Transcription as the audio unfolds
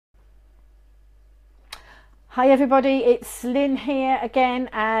Hi everybody, it's Lynn here again,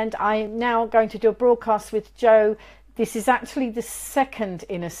 and I'm now going to do a broadcast with Joe. This is actually the second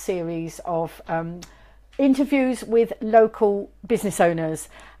in a series of interviews with local business owners,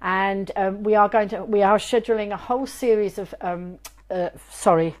 and we are scheduling a whole series of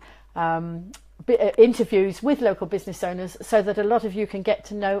interviews with local business owners, so that a lot of you can get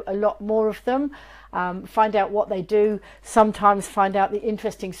to know a lot more of them. Find out what they do, sometimes find out the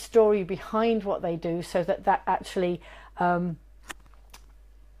interesting story behind what they do, so that actually,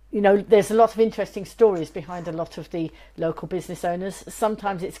 there's a lot of interesting stories behind a lot of the local business owners.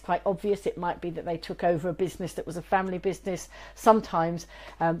 Sometimes it's quite obvious. It might be that they took over a business that was a family business. Sometimes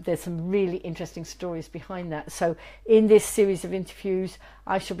there's some really interesting stories behind that. So in this series of interviews,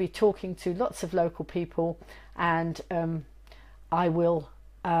 I shall be talking to lots of local people, and I will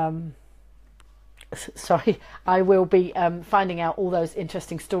be finding out all those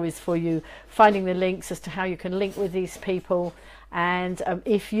interesting stories for you, finding the links as to how you can link with these people. And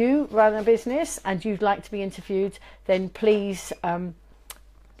if you run a business and you'd like to be interviewed, then please, please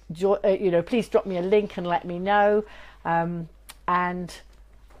drop me a link and let me know. And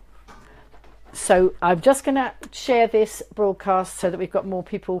so I'm just going to share this broadcast so that we've got more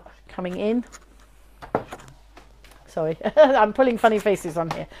people coming in. Sorry, I'm pulling funny faces on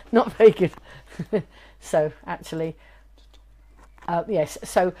here. Not very good. So actually, yes.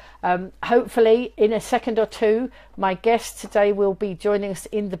 So hopefully in a second or two, my guest today will be joining us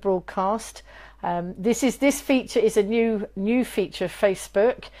in the broadcast. This feature is a new feature of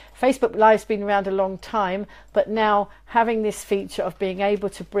Facebook. Facebook Live's been around a long time, but now having this feature of being able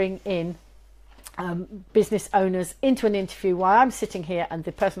to bring in business owners into an interview while I'm sitting here and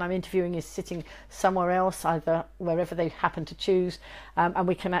the person I'm interviewing is sitting somewhere else, either wherever they happen to choose, and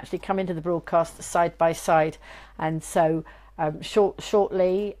we can actually come into the broadcast side by side. And so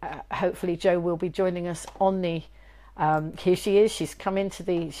shortly, hopefully Joe will be joining us on the here she is, she's come into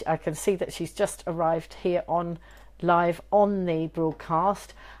the, I can see that she's just arrived here on live on the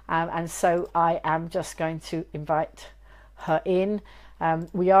broadcast, and so I am just going to invite her in.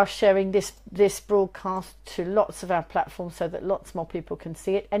 We are sharing this broadcast to lots of our platforms so that lots more people can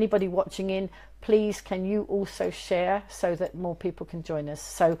see it. Anybody watching in, please can you also share so that more people can join us.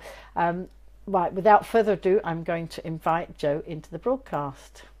 So right, without further ado, I'm going to invite Joe into the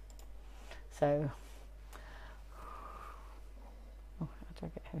broadcast. So how do I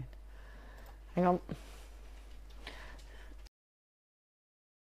get her in? Hang on.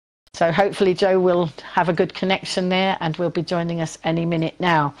 So hopefully Joe will have a good connection there and will be joining us any minute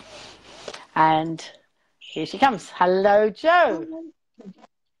now. And here she comes. Hello, Joe.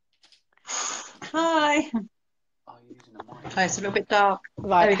 Hi. Oh, it's a little bit dark.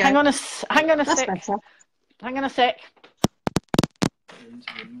 Right, hang on a sec. Better. Hang on a sec.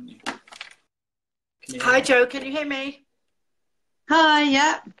 Hi, Joe. Can you hear me? Hi,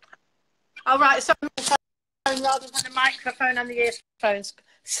 yeah. All right, so phone rather than a microphone and the earphones.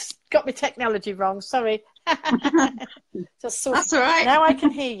 Got my technology wrong, sorry. That's all right. Now I can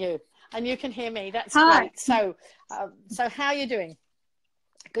hear you and you can hear me. That's Hi. Great. So how are you doing?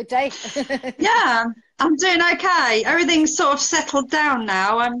 Good day. Yeah, I'm doing okay. Everything's sort of settled down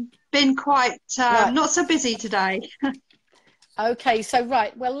now. I've been quite Right. not so busy today. Okay, so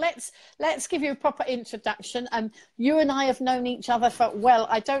right, well let's give you a proper introduction. You and I have known each other for, well,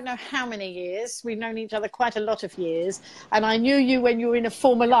 I don't know how many years. We've known each other quite a lot of years, and I knew you when you were in a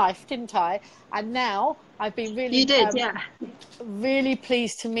former life, didn't I? And now I've been really really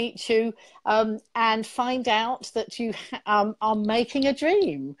pleased to meet you and find out that you are making a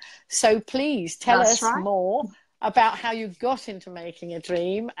dream. So please tell us more about how you got into making a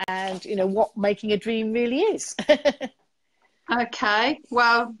dream, and what making a dream really is. Okay,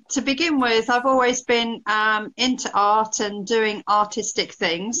 well, to begin with, I've always been into art and doing artistic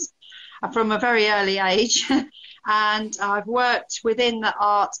things from a very early age. And I've worked within the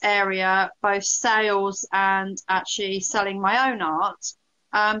art area, both sales and actually selling my own art.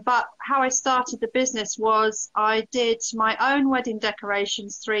 But how I started the business was I did my own wedding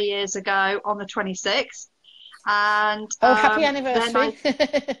decorations 3 years ago on the 26th. And happy anniversary.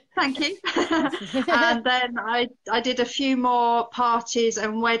 Thank you. And then I did a few more parties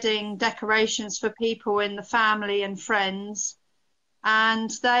and wedding decorations for people in the family and friends,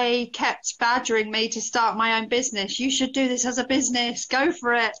 and they kept badgering me to start my own business. You should do this as a business, go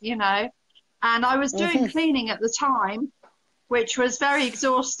for it, and I was doing cleaning at the time, which was very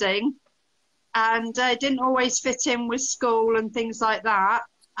exhausting, and didn't always fit in with school and things like that.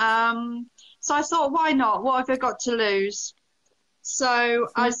 So I thought, why not? What have I got to lose? So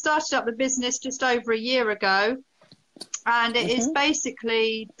I started up the business just over a year ago, And it is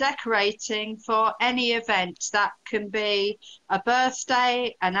basically decorating for any event. That can be a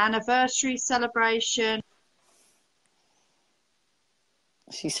birthday, an anniversary celebration.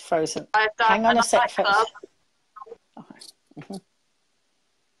 She's frozen. I've done Hang on a sec, nightclub. folks.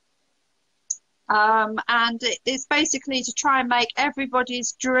 And it's basically to try and make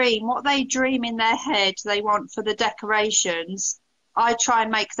everybody's dream, what they dream in their head they want for the decorations. I try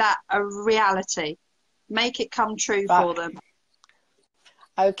and make that a reality, make it come true for them.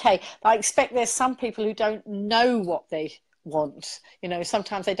 Okay, I expect there's some people who don't know what they want. You know,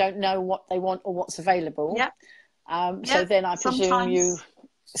 sometimes they don't know what they want or what's available. Yep. So then I presume you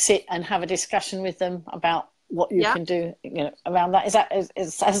sit and have a discussion with them about what you can do, you know, around that.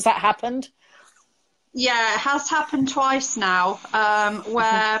 Has that happened? Yeah, it has happened twice now,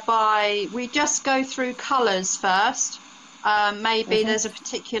 whereby we just go through colours first. Maybe there's a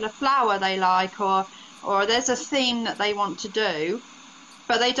particular flower they like, or there's a theme that they want to do,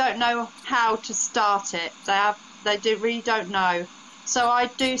 but they don't know how to start it. Really don't know. So I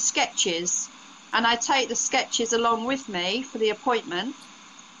do sketches, and I take the sketches along with me for the appointment,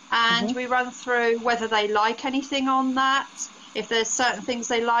 and we run through whether they like anything on that, if there's certain things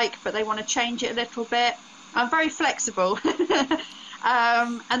they like but they want to change it a little bit. I'm very flexible.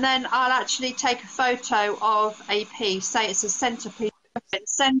 And then I'll actually take a photo of a piece, say it's a centerpiece,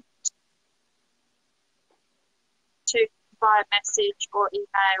 send to via message or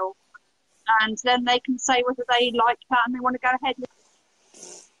email, and then they can say whether they like that and they want to go ahead with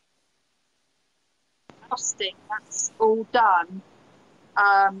costing. That's all done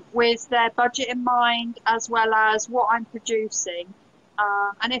with their budget in mind, as well as what I'm producing.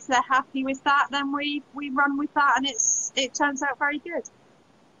 And if they're happy with that, then we run with that, and it turns out very good.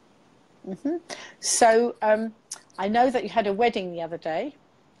 So I know that you had a wedding the other day,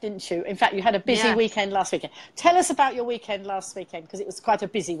 didn't you? In fact, you had a busy weekend last weekend. Tell us about your weekend last weekend, because it was quite a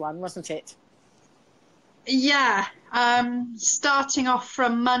busy one, wasn't it? Yeah. Starting off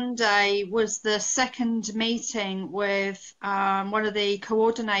from Monday was the second meeting with one of the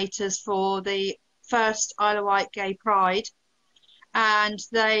coordinators for the first Isle of Wight Gay Pride. And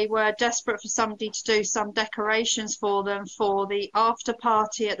they were desperate for somebody to do some decorations for them for the after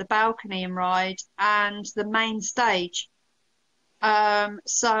party at the balcony and ride and the main stage.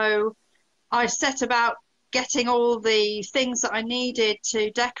 So I set about getting all the things that I needed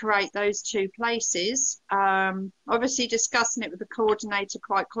to decorate those two places. Obviously discussing it with the coordinator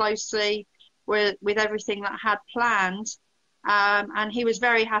quite closely with everything that I had planned. And he was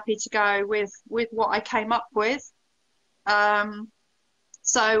very happy to go with what I came up with.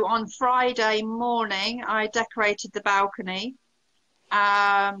 So on Friday morning, I decorated the balcony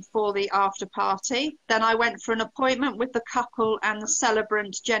for the after party. Then I went for an appointment with the couple and the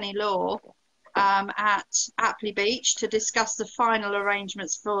celebrant, Jenny Law, at Apley Beach to discuss the final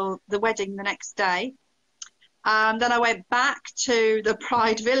arrangements for the wedding the next day. Then I went back to the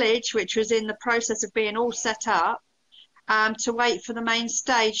Pride Village, which was in the process of being all set up, to wait for the main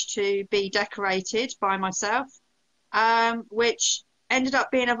stage to be decorated by myself, which ended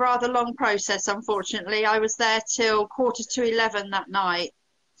up being a rather long process, unfortunately. I was there till 11:15 that night.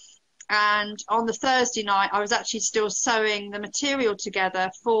 And on the Thursday night, I was actually still sewing the material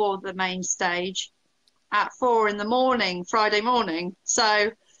together for the main stage at 4 a.m, Friday morning. So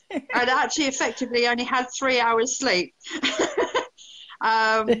I'd actually effectively only had 3 hours sleep.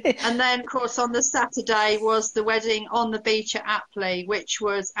 And then, of course, on the Saturday was the wedding on the beach at Apley, which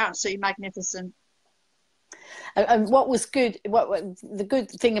was absolutely magnificent. And what was good, the good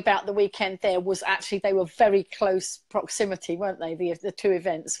thing about the weekend there was actually they were very close proximity, weren't they? The two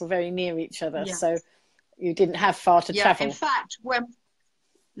events were very near each other, so you didn't have far to travel. In fact, when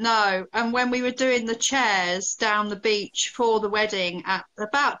we were doing the chairs down the beach for the wedding at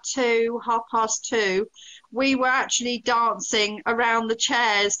about 2:30, we were actually dancing around the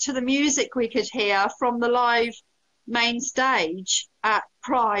chairs to the music we could hear from the live main stage at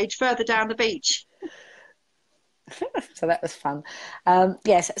Pride further down the beach. So that was fun.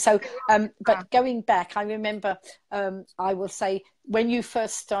 Yes. So, but going back, I remember, I will say, when you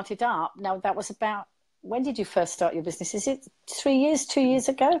first started up, now that was about, when did you first start your business? Is it 3 years, 2 years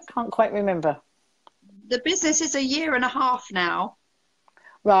ago? Can't quite remember. The business is 1.5 years now.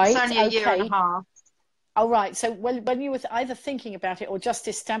 Right. It's only a year and a half. Oh, right. So when you were either thinking about it or just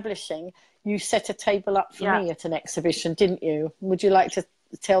establishing, you set a table up for me at an exhibition, didn't you? Would you like to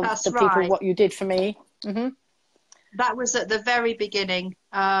tell people what you did for me? Mm-hmm. That was at the very beginning.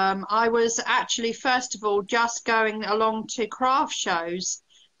 I was actually, first of all, just going along to craft shows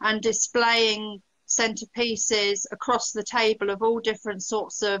and displaying centerpieces across the table of all different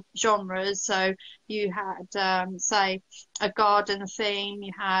sorts of genres. So you had, say, a garden theme,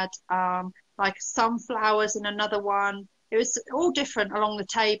 you had like sunflowers in another one. It was all different along the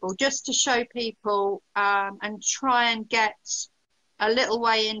table, just to show people and try and get a little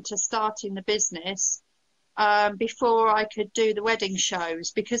way into starting the business before I could do the wedding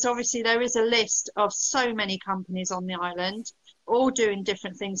shows, because obviously there is a list of so many companies on the island, all doing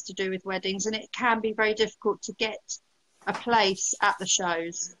different things to do with weddings, and it can be very difficult to get a place at the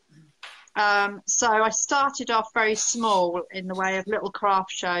shows. So I started off very small in the way of little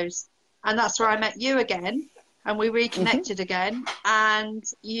craft shows, and that's where I met you again, and we reconnected again, and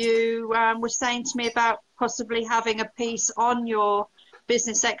you were saying to me about possibly having a piece on your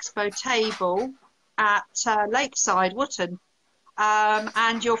Business Expo table at Lakeside, Wootton,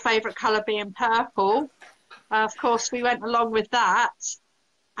 and your favourite colour being purple. Of course, we went along with that,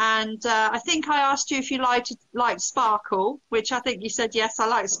 and I think I asked you if you liked sparkle, which I think you said yes, I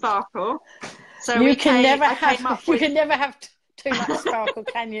like sparkle. So you can never have too much sparkle,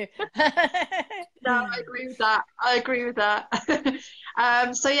 can you? No, I agree with that. I agree with that.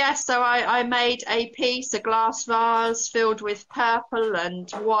 So I made a piece, a glass vase filled with purple and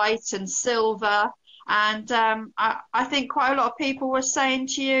white and silver. And I think quite a lot of people were saying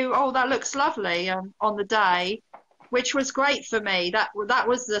to you, oh, that looks lovely on the day, which was great for me. That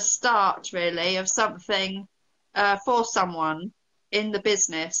was the start, really, of something for someone in the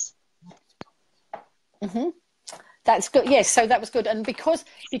business. Mm-hmm. That's good. Yes, so that was good. And because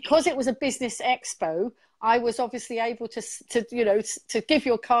it was a business expo, I was obviously able to give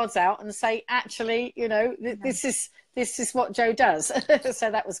your cards out and say, actually, this is what Jo does.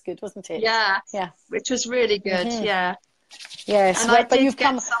 So that was good, wasn't it? Yeah. Which was really good. Mm-hmm. Yeah. Yes. And I did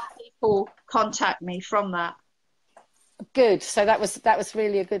get some people contact me from that. Good. So that was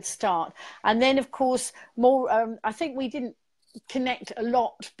really a good start. And then, of course, more. I think we didn't connect a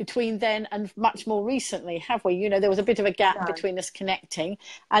lot between then and much more recently, have we? There was a bit of a gap between us connecting,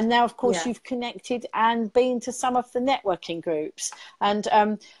 and now of course you've connected and been to some of the networking groups, and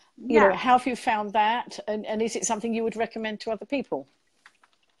how have you found that, and is it something you would recommend to other people?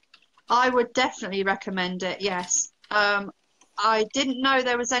 I would definitely recommend it, yes. I didn't know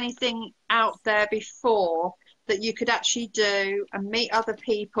there was anything out there before that you could actually do and meet other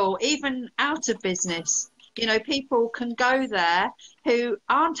people, even out of business. People can go there who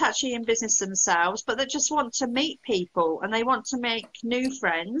aren't actually in business themselves, but they just want to meet people and they want to make new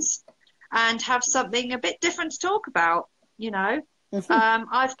friends and have something a bit different to talk about, Mm-hmm.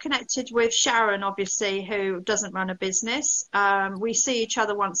 I've connected with Sharon, obviously, who doesn't run a business. We see each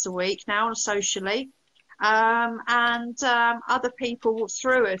other once a week now socially. And other people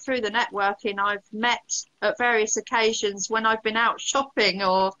through the networking I've met at various occasions when I've been out shopping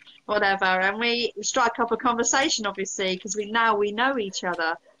or whatever, and we strike up a conversation, obviously, because we know each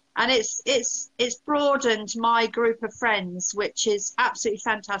other, and it's broadened my group of friends, which is absolutely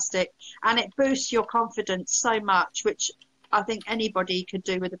fantastic, and it boosts your confidence so much, which I think anybody could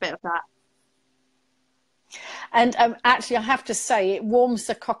do with a bit of that. And actually, I have to say, it warms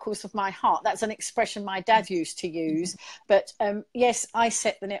the cockles of my heart. That's an expression my dad used to use. But yes, I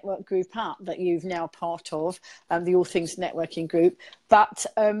set the network group up that you've now part of, the All Things Networking group. But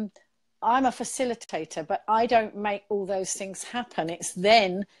I'm a facilitator, but I don't make all those things happen. It's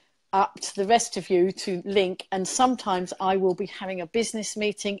then up to the rest of you to link, and sometimes I will be having a business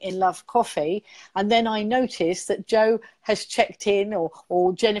meeting in Love Coffee, and then I notice that Jo has checked in,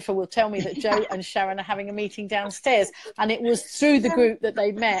 or Jennifer will tell me that Jo and Sharon are having a meeting downstairs, and it was through the group that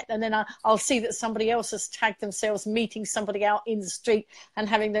they met, and then I'll see that somebody else has tagged themselves meeting somebody out in the street and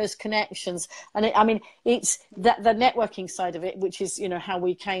having those connections. And it's that the networking side of it, which is how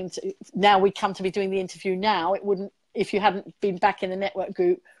we come to be doing the interview now. It wouldn't, if you hadn't been back in the network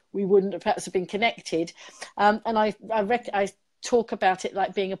group, we wouldn't have perhaps have been connected. And I talk about it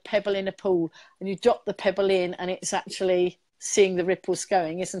like being a pebble in a pool, and you drop the pebble in and it's actually seeing the ripples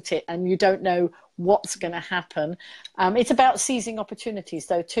going, isn't it? And you don't know what's going to happen. It's about seizing opportunities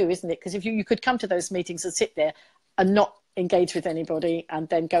though too, isn't it? Because if you could come to those meetings and sit there and not engage with anybody and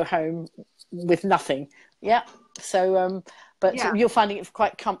then go home with nothing. Yeah. So, you're finding it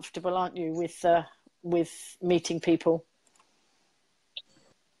quite comfortable, aren't you, with meeting people?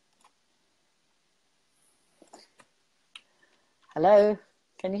 Hello,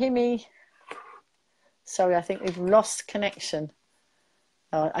 can you hear me? Sorry, I think we've lost connection.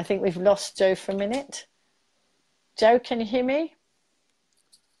 I think we've lost Jo for a minute. Jo, can you hear me?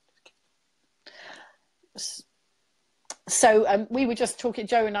 So we were just talking,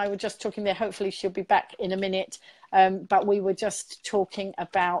 Jo and I were just talking there. Hopefully she'll be back in a minute. But we were just talking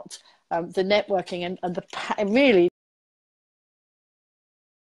about the networking and really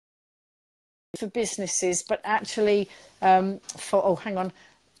for businesses, but actually oh, hang on,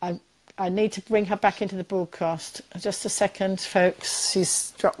 I need to bring her back into the broadcast. Just a second, folks.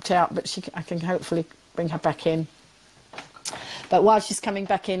 She's dropped out, but I can hopefully bring her back in. But while she's coming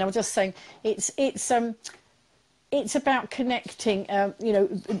back in, I was just saying it's about connecting. You know,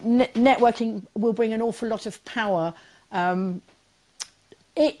 networking will bring an awful lot of power.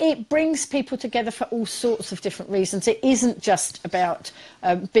 It brings people together for all sorts of different reasons. It isn't just about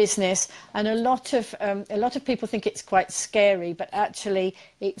business, and a lot of people think it's quite scary, but actually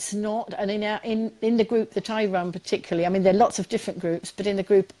it's not. And in the group that I run, particularly, I mean, there are lots of different groups, but in the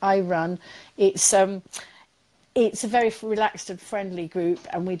group I run, it's a very relaxed and friendly group,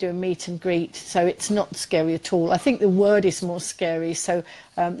 and we do a meet and greet, so it's not scary at all. I think the word is more scary. So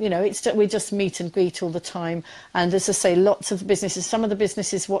you know, we just meet and greet all the time. And as I say, lots of businesses, some of the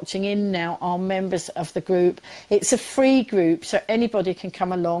businesses watching in now are members of the group. It's a free group, so anybody can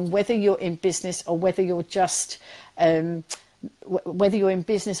come along, whether you're in business or whether you're just whether you're in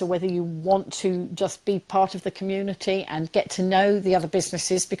business or whether you want to just be part of the community and get to know the other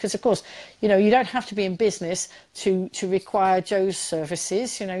businesses, because of course, you know, you don't have to be in business to require Jo's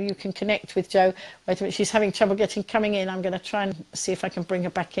services. You know, you can connect with Jo. Wait a minute, she's having trouble coming in. I'm going to try and see if I can bring her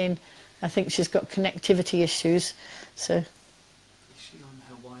back in. I think she's got connectivity issues. So is she on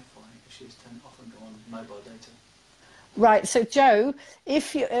her Wi-Fi? She's often go on mobile data. Right, so Jo,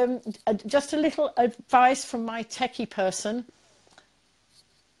 if you just a little advice from my techie person.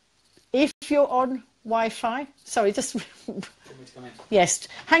 If you're on Wi-Fi, sorry, just yes,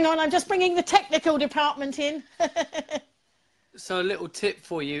 hang on, I'm just bringing the technical department in. So a little tip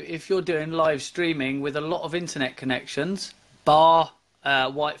for you: if you're doing live streaming with a lot of internet connections, bar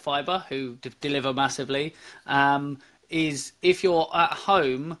White Fibre, who deliver massively, is if you're at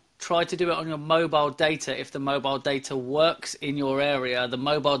home, try to do it on your mobile data. If the mobile data works in your area, the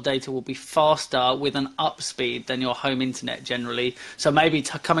mobile data will be faster with an up speed than your home internet generally. So maybe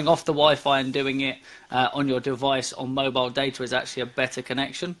coming off the Wi-Fi and doing it on your device on mobile data is actually a better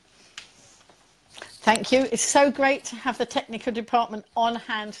connection. Thank you. It's so great to have the technical department on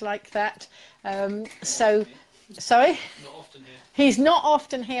hand like that. Sorry? Not often here. He's not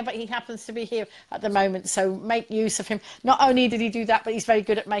often here, but he happens to be here at the moment, so make use of him. Not only did he do that, but he's very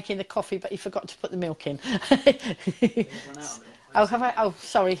good at making the coffee, but he forgot to put the milk in. Oh, have I? Oh,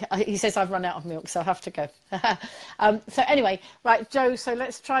 sorry. He says I've run out of milk, so I'll have to go. So anyway, right, Jo, so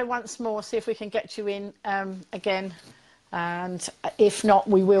let's try once more, see if we can get you in again. And if not,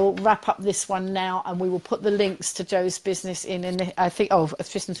 we will wrap up this one now, and we will put the links to Jo's business in. And I think, oh,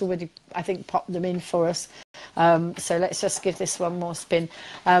 Tristan's already, I think, popped them in for us. So let's just give this one more spin.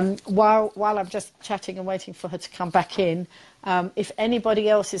 While I'm just chatting and waiting for her to come back in, if anybody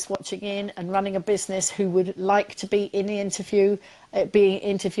else is watching in and running a business who would like to be in the interview, being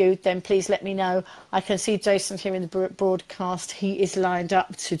interviewed, then please let me know. I can see Jason here in the broadcast. He is lined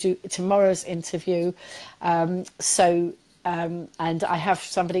up to do tomorrow's interview. And I have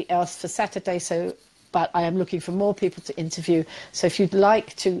somebody else for Saturday, but I am looking for more people to interview. So if you'd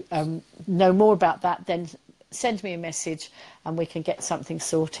like to know more about that, then send me a message and we can get something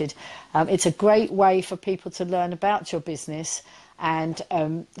sorted. It's a great way for people to learn about your business, and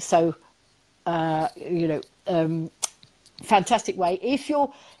fantastic way. If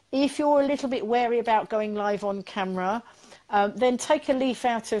you're a little bit wary about going live on camera, then take a leaf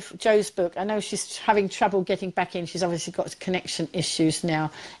out of Jo's book. I know she's having trouble getting back in. She's obviously got connection issues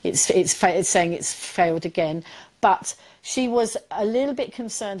now. It's saying it's failed again. But she was a little bit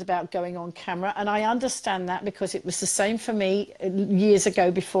concerned about going on camera, and I understand that, because it was the same for me years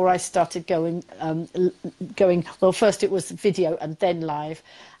ago before I started going. Well, first it was video and then live.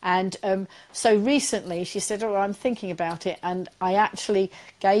 And so recently she said, oh, I'm thinking about it, and I actually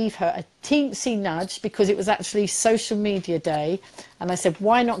gave her a teensy nudge, because it was actually social media day, and I said,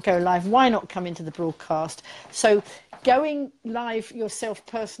 why not go live, why not come into the broadcast? So going live yourself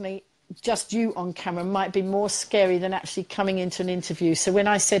personally, just you on camera, might be more scary than actually coming into an interview. So when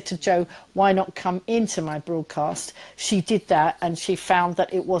I said to Jo, why not come into my broadcast, she did that, and she found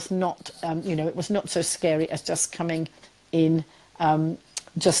that it was not it was not so scary as just coming in,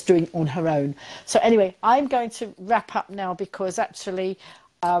 just doing on her own. So anyway, I'm going to wrap up now, because actually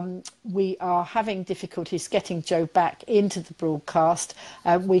we are having difficulties getting Jo back into the broadcast.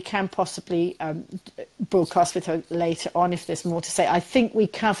 We can possibly broadcast with her later on if there's more to say. I think we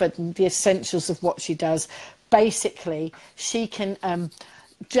covered the essentials of what she does. Basically, she can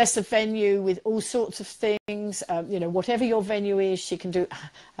dress a venue with all sorts of things. Whatever your venue is, she can do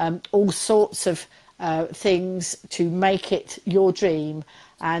all sorts of things to make it your dream.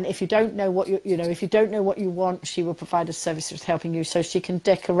 And if you don't know what if you don't know what you want, she will provide a service with helping you. So she can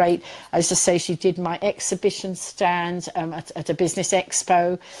decorate. As I say, she did my exhibition stand at a business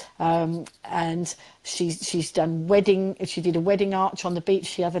expo, and she's done wedding. She did a wedding arch on the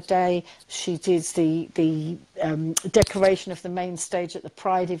beach the other day. She did the decoration of the main stage at the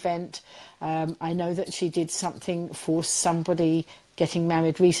Pride event. I know that she did something for somebody getting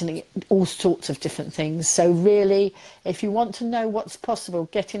married recently, all sorts of different things. So really, if you want to know what's possible,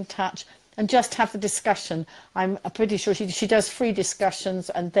 get in touch and just have the discussion. I'm pretty sure she does free discussions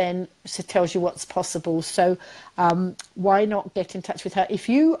and then she tells you what's possible. So why not get in touch with her? If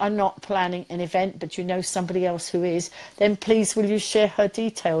you are not planning an event but you know somebody else who is, then please will you share her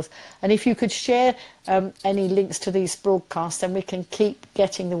details. And if you could share any links to these broadcasts, then we can keep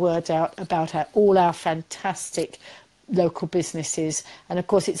getting the word out about all our fantastic local businesses. And of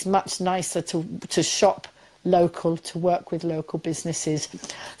course it's much nicer to shop local, to work with local businesses.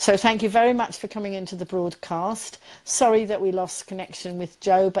 So thank you very much for coming into the broadcast. Sorry that we lost connection with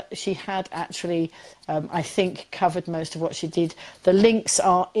Jo, but she had actually I think covered most of what she did. The links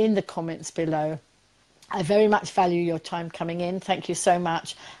are in the comments below. I very much value your time coming in. Thank you so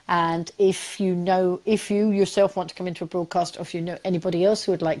much. And if you yourself want to come into a broadcast, or if you know anybody else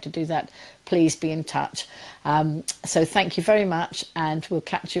who would like to do that, please be in touch. So thank you very much, and we'll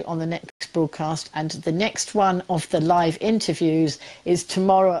catch you on the next broadcast. And the next one of the live interviews is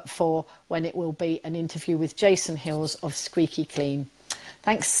tomorrow at 4, when it will be an interview with Jason Hills of Squeaky Clean.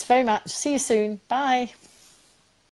 Thanks very much. See you soon. Bye.